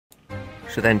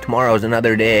So then tomorrow's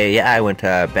another day. Yeah, I went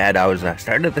to bed. I was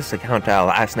started this account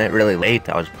last night really late.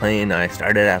 I was playing. I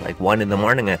started at like 1 in the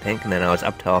morning, I think, and then I was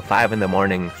up till 5 in the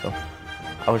morning. So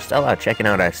I was still checking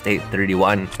out State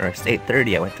 31 or State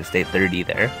 30. I went to State 30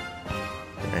 there.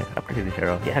 And I upgraded the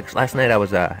hero. Yeah, because last night I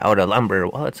was out of lumber.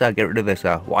 Well, let's get rid of this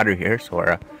water here. So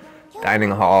our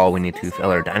dining hall, we need to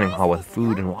fill our dining hall with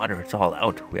food and water. It's all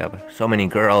out. We have so many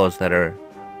girls that are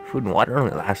food and water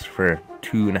only lasts for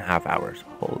 2.5 hours.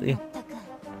 Holy.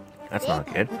 That's not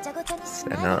good.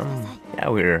 And yeah,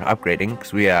 we're upgrading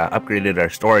because we upgraded our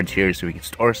storage here so we can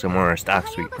store some more stuff.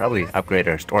 So we can probably upgrade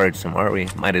our storage some more. We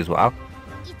might as well.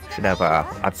 Should have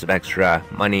lots of extra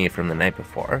money from the night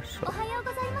before.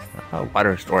 So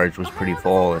water storage was pretty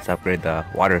full. Let's upgrade the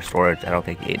water storage. That'll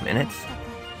take 8 minutes.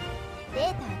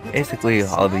 Basically,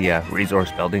 all the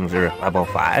resource buildings are level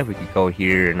 5. We could go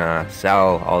here and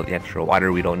sell all the extra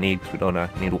water we don't need because we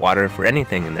don't need water for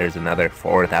anything. And there's another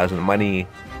 4,000 money.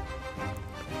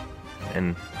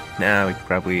 And now we could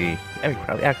probably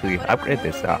actually upgrade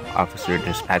this officer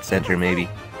dispatch center maybe.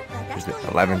 There's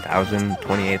 11,000,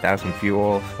 28,000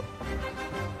 fuel. So.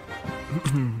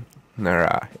 And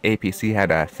our APC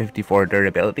had 54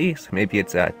 durability, so maybe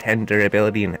it's 10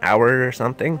 durability an hour or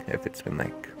something. If it's been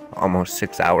like almost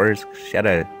 6 hours, she had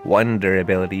a 1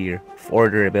 durability or 4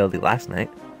 durability last night.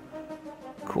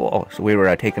 Cool. So we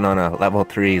were taking on a level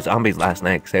 3 zombies last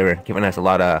night because they were giving us a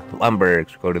lot of lumber.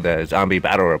 Go to the zombie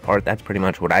battle report. That's pretty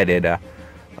much what I did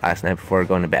last night before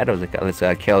going to bed. I was like, let's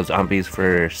kill zombies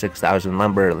for 6,000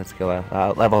 lumber. Let's kill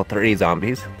level 3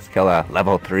 zombies. Let's kill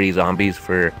level 3 zombies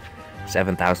for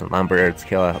 7,000 lumber. Let's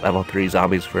kill level 3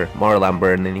 zombies for more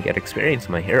lumber, and then you get experience.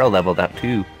 My hero leveled up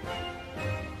too.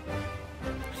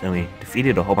 So we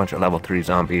defeated a whole bunch of level 3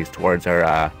 zombies towards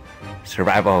our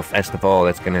survival festival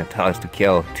that's going to tell us to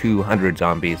kill 200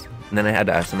 zombies. And then I had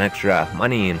some extra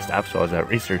money and stuff, so I was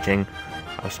researching.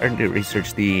 I was starting to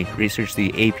research the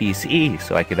APC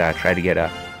so I could try to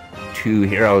get 2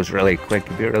 heroes really quick.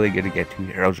 It'd be really good to get 2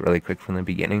 heroes really quick from the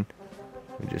beginning.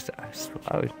 We just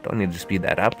don't need to speed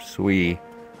that up. So we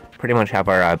pretty much have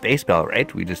our base belt,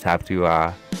 right? We just have to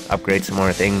upgrade some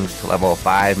more things to level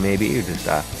 5 maybe. We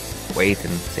just wait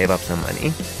and save up some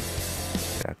money.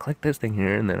 Click this thing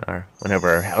here, and then whenever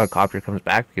our helicopter comes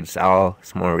back, we could sell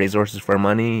some more resources for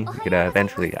money. We could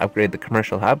eventually upgrade the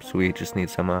commercial hub, so we just need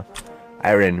some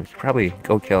iron. We could probably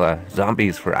go kill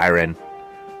zombies for iron.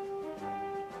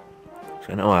 So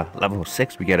I know level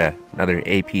 6 we get another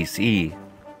APC,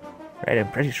 right?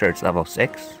 I'm pretty sure it's level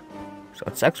 6. So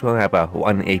it sucks we only have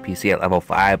 1 APC at level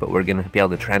 5, but we're gonna be able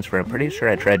to transfer. I'm pretty sure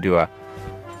I tried to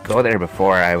go there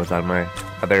before. I was on my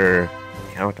other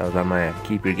account. I was on my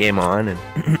keep your game on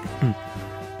and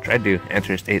tried to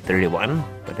enter state 31,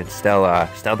 but it's still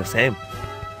the same.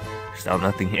 Still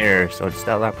nothing here, so it's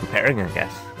still not preparing, I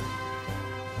guess.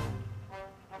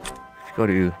 If you go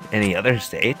to any other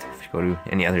state,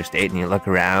 and you look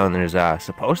around, there's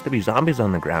supposed to be zombies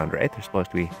on the ground, right? There's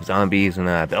supposed to be zombies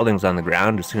and buildings on the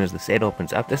ground as soon as the state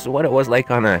opens up. This is what it was like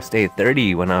on state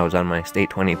 30 when I was on my state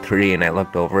 23, and I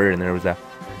looked over and there was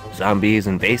zombies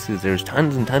and bases. There's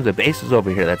tons and tons of bases over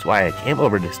here. That's why I came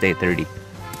over to state 30.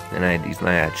 And I used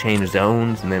my change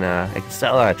zones, and then I could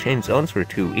still change zones for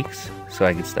 2 weeks, so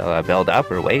I could still build up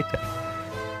or wait.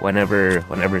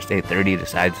 Whenever state 30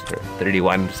 decides, or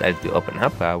 31 decides to open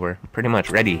up, we're pretty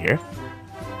much ready here.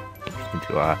 Just need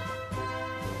to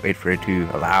wait for it to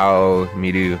allow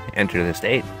me to enter the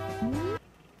state.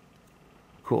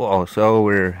 Cool. So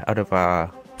we're out of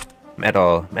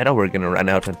metal. We're gonna run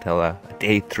out until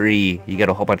day 3. You get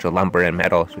a whole bunch of lumber and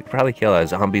metal, so we could probably kill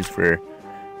zombies for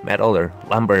metal or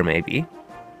lumber maybe.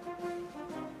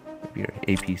 Maybe your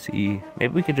APC.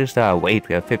 Maybe we could just wait.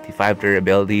 We have 55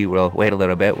 durability. We'll wait a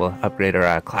little bit. We'll upgrade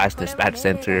our class dispatch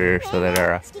center so that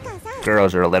our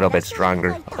girls are a little bit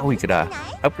stronger. Oh, we could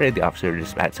upgrade the officer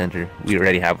dispatch center. We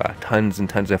already have tons and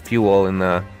tons of fuel in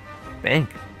the bank.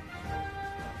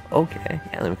 Okay,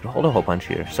 yeah, then we could hold a whole bunch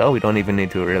here, so we don't even need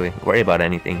to really worry about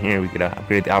anything here. We could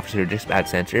upgrade the officer dispatch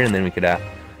center, and then we could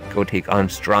go take on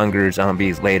stronger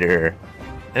zombies later.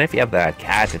 And if you have the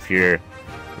cat, if you're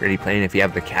already playing, if you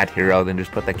have the cat hero, then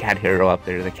just put the cat hero up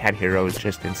there. The cat hero is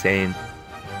just insane.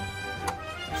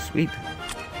 Sweet.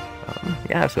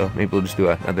 Yeah, so maybe we'll just do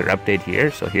another update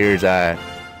here. So here's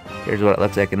what it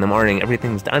looks like in the morning.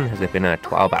 Everything's done. Has it been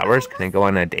 12 hours? Can I go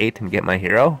on a date and get my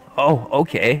hero? Oh,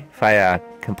 okay. If I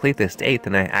complete this date,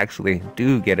 then I actually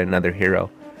do get another hero.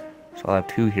 So I'll have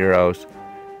 2 heroes.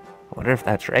 I wonder if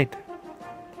that's right.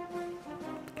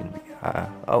 It's gonna be,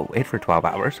 oh, wait for 12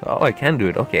 hours. Oh, I can do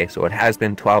it. Okay, so it has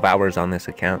been 12 hours on this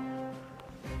account.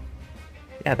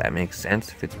 Yeah, that makes sense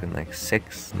if it's been like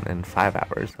 6 and then 5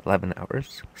 hours, 11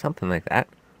 hours, something like that.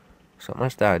 So it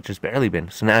must just barely been.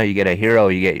 So now you get a hero,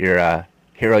 you get your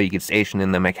hero you can station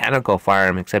in the mechanical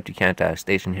farm, except you can't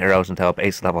station heroes until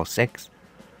base level 6.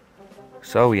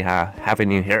 So we have a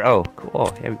new hero.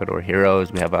 Cool. Yeah, we go to our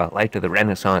heroes. We have a Light of the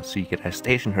Renaissance, so you can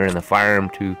station her in the farm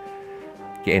to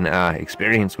gain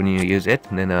experience when you use it.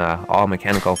 And then all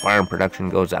mechanical farm production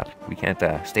goes up. We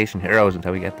can't station heroes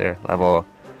until we get their level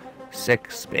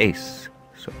 6 base.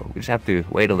 So we just have to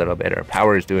wait a little bit. Our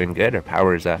power is doing good. Our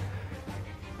power is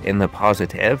in the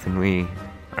positive, and we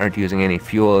aren't using any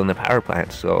fuel in the power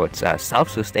plant. So it's a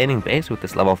self-sustaining base with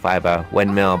this level 5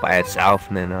 windmill by itself,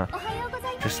 and then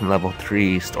just some level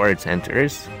 3 storage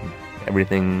centers.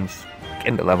 Everything's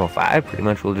getting to level 5. Pretty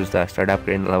much we'll just start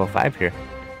upgrading to level 5 here.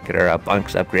 Get our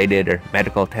bunks upgraded, our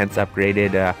medical tents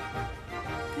upgraded,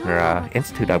 our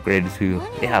institute upgraded to,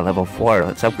 yeah, level 4.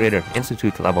 Let's upgrade our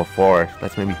institute to level 4.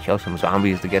 Let's maybe kill some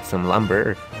zombies to get some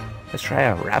lumber. Let's try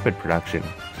a rapid production.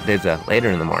 Today's later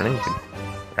in the morning.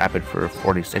 Rapid for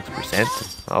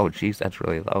 46%. Oh, geez, that's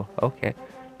really low. Okay.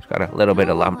 Just got a little bit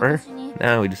of lumber.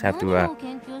 Now we just have to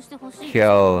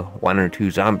kill 1 or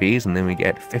 2 zombies, and then we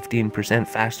get 15%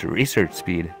 faster research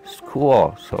speed. It's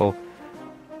cool. So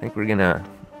I think we're gonna,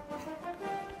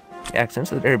 yeah, since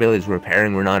the durability is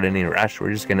repairing, we're not in any rush.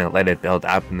 We're just gonna let it build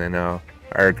up, and then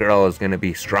our girl is gonna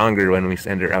be stronger when we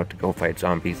send her out to go fight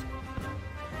zombies.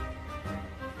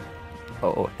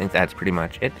 Oh, I think that's pretty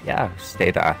much it. Yeah,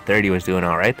 state 30 was doing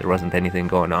alright. There wasn't anything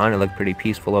going on. It looked pretty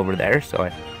peaceful over there, so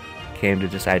I came to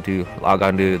decide to log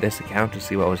on to this account to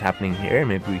see what was happening here.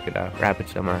 Maybe we could rapid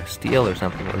some steel or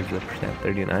something. What is the percent?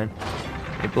 39.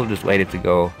 Maybe we'll just wait it to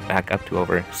go back up to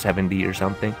over 70 or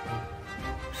something.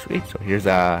 Sweet. So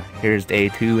here's day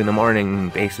 2 in the morning.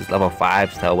 Base is level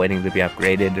 5, still waiting to be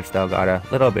upgraded. They've still got a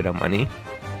little bit of money.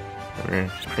 We're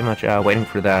just pretty much waiting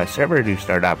for the server to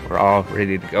start up. We're all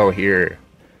ready to go here.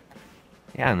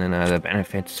 Yeah, and then the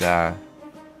benefits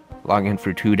log in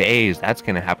for 2 days. That's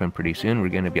going to happen pretty soon. We're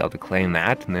going to be able to claim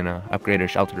that, and then upgrade our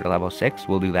shelter to level 6.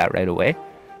 We'll do that right away.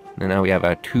 And then now we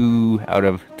have 2 out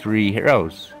of 3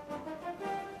 heroes.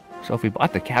 So if we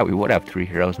bought the cat, we would have 3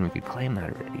 heroes, and we could claim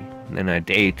that already. And then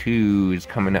day 2 is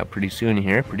coming up pretty soon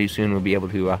here. Pretty soon we'll be able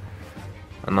to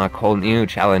unlock whole new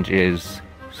challenges.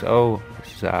 So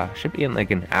should be in like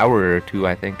an hour or 2,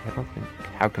 I think. I don't think.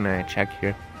 How can I check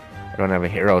here? I don't have a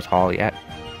heroes hall yet.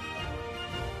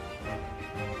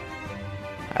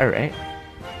 Alright.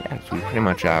 Yeah, so we pretty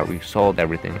much we sold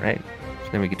everything, right?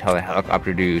 So then we could tell the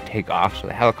helicopter to take off. So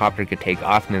the helicopter could take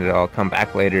off, and then it'll come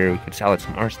back later. We could sell it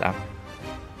some more stuff.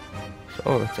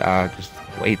 So let's just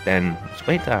wait then.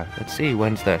 Let's see,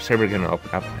 when's the server gonna open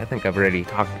up? I think I've already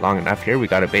talked long enough here. We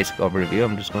got a basic overview.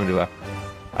 I'm just going to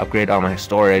upgrade all my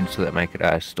storage so that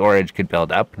my storage could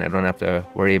build up, and I don't have to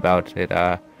worry about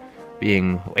it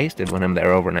being wasted when I'm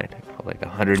there overnight. Like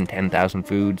 110,000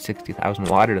 food, 60,000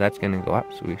 water. That's gonna go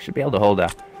up, so we should be able to hold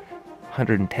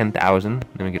 110,000.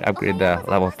 Then we could upgrade the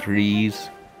level 3s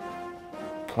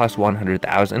plus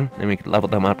 100,000. Then we could level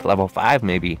them up to level 5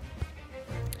 maybe.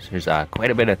 So there's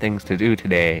quite a bit of things to do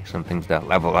today. Some things to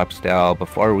level up still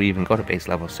before we even go to base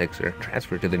level 6 or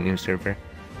transfer to the new server.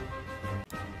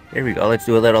 Here we go, let's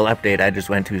do a little update. I just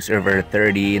went to server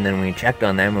 30, and then we checked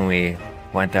on them, and we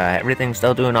went, everything's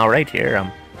still doing alright here.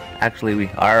 Actually, we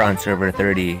are on server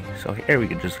 30, so here we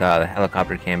could just, the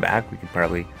helicopter came back. We could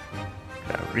probably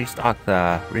restock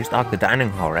the dining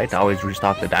hall, right? To always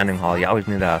restock the dining hall, you always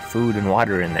need food and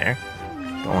water in there.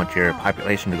 Don't want your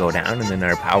population to go down, and then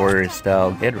our power is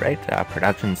still good, right?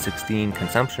 Production 16,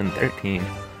 consumption 13.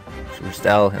 So we're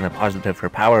still in the positive for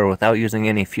power without using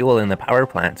any fuel in the power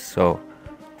plants, so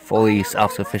fully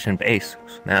self-sufficient base.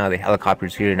 So now the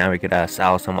helicopter's here. Now we could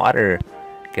sell some water,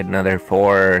 get another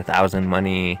 4,000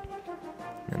 money.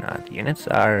 And the units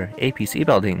are APC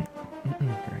building.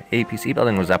 APC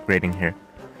building was upgrading here.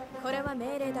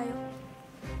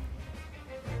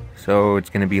 So it's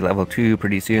going to be level 2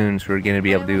 pretty soon, so we're going to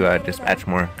be able to dispatch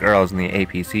more girls in the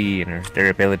APC, and our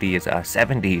durability is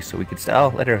 70, so we could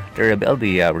still let our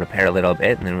durability repair a little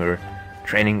bit, and then we're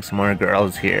training some more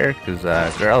girls here, because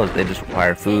girls, they just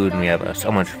require food, and we have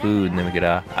so much food, and then we could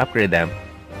upgrade them.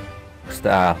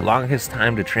 The longest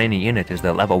time to train a unit is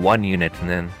the level 1 unit, and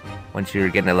then once you're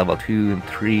getting to level 2 and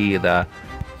 3,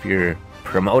 if you're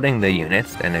promoting the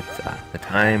units, then it's the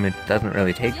time, it doesn't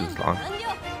really take as long.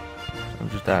 I'm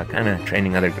just kind of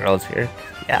training other girls here.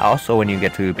 Yeah, also when you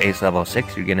get to base level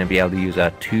 6, you're going to be able to use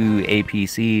 2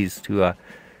 APCs,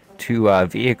 two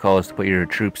vehicles to put your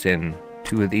troops in.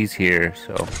 2 of these here,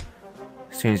 so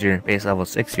as soon as you're base level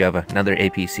 6, you have another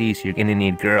APC, so you're going to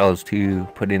need girls to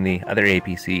put in the other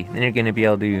APC. Then you're going to be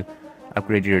able to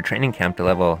upgrade your training camp to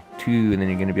level 2, and then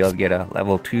you're going to be able to get a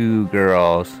level 2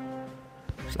 girls.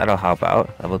 So that'll help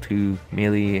out. Level 2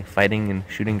 melee fighting and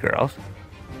shooting girls.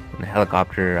 And the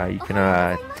helicopter, you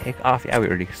can take off. Yeah, we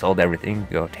already sold everything.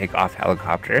 Go take off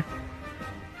helicopter.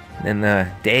 And then the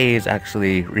day is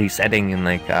actually resetting in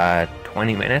like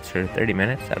 20 minutes or 30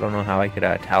 minutes. I don't know how I could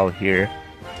tell here.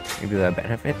 Maybe the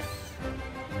benefits.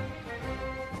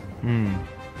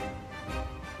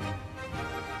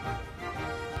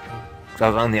 So I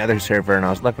was on the other server and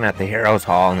I was looking at the Heroes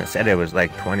Hall and it said it was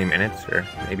like 20 minutes or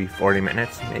maybe 40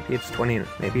 minutes. Maybe it's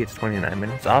 29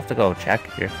 minutes. I'll have to go check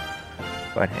here.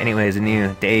 But anyways, the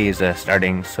new day is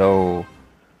starting, so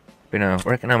I've been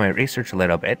working on my research a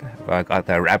little bit. I got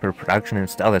the rapid production and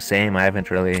still the same. I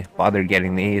haven't really bothered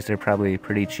getting these. They're probably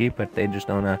pretty cheap, but they just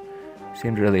don't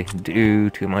seem to really do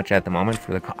too much at the moment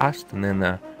for the cost. And then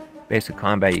the basic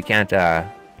combat, you can't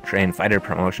train fighter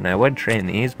promotion. I would train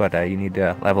these, but you need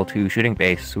a level 2 shooting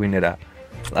base, so we need a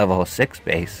level 6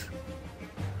 base.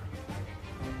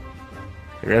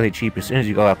 They're really cheap. As soon as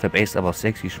you go up to base level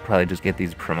 6, you should probably just get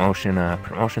these promotion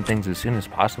things as soon as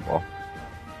possible.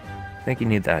 I think you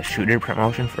need the shooter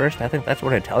promotion first. I think that's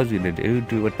what it tells you to do.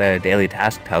 Do what the daily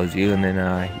task tells you, and then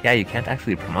yeah, you can't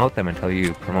actually promote them until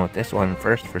you promote this one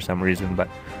first for some reason, but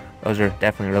those are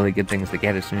definitely really good things to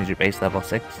get as soon as you're base level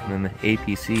 6. And then the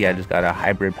APC, I just got a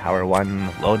hybrid power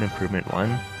 1, load improvement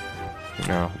 1,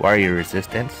 and warrior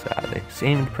resistance. They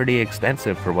seemed pretty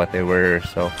expensive for what they were,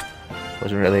 so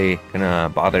wasn't really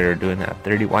gonna bother doing that.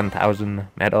 31,000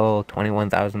 metal,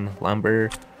 21,000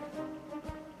 lumber.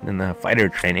 And then the fighter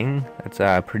training,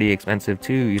 that's pretty expensive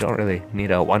too. You don't really need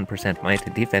a 1% might.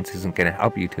 The defense isn't gonna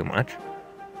help you too much.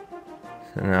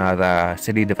 And the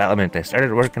city development, I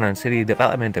started working on city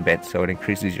development a bit, so it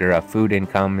increases your food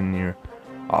income and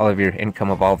all of your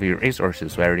income of all of your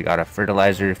resources. So I already got a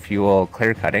fertilizer, fuel,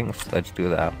 clear cutting. So let's do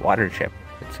the water chip.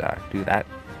 Let's do that.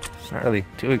 It's not really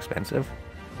too expensive.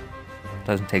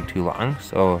 Doesn't take too long,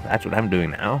 so that's what I'm doing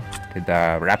now. Did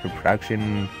the rapid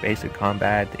production, basic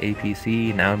combat,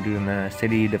 APC. Now I'm doing the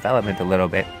city development a little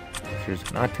bit.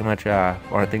 There's not too much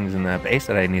more things in the base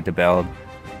that I need to build.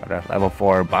 Got a level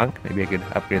 4 bunk. Maybe I could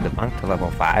upgrade the bunk to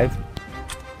level 5.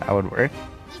 That would work.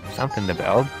 Something to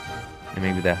build. And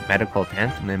maybe the medical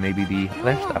tent, and then maybe the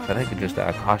other stuff. I think it just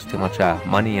costs too much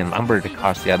money and lumber to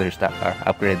cost the other stuff,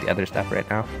 upgrade the other stuff right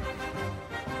now.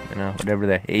 Whatever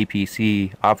the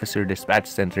APC, Officer Dispatch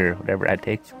Center, whatever that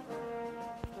takes.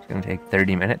 It's gonna take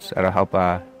 30 minutes. That'll help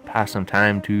pass some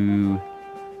time to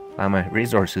allow my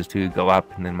resources to go up,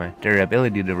 and then my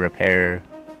durability to repair.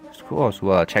 It's cool, so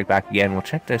we'll check back again. We'll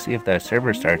check to see if the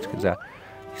server starts, because you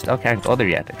still can't go there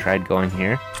yet. I tried going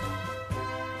here.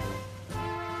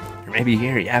 Or maybe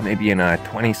here, yeah, maybe in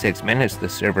 26 minutes the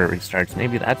server restarts.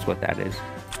 Maybe that's what that is.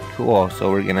 Cool, so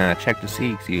we're gonna check to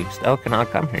see, because you still cannot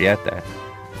come here yet. The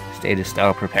state is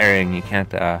still preparing. You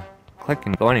can't click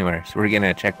and go anywhere. So we're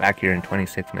gonna check back here in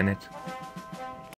 26 minutes.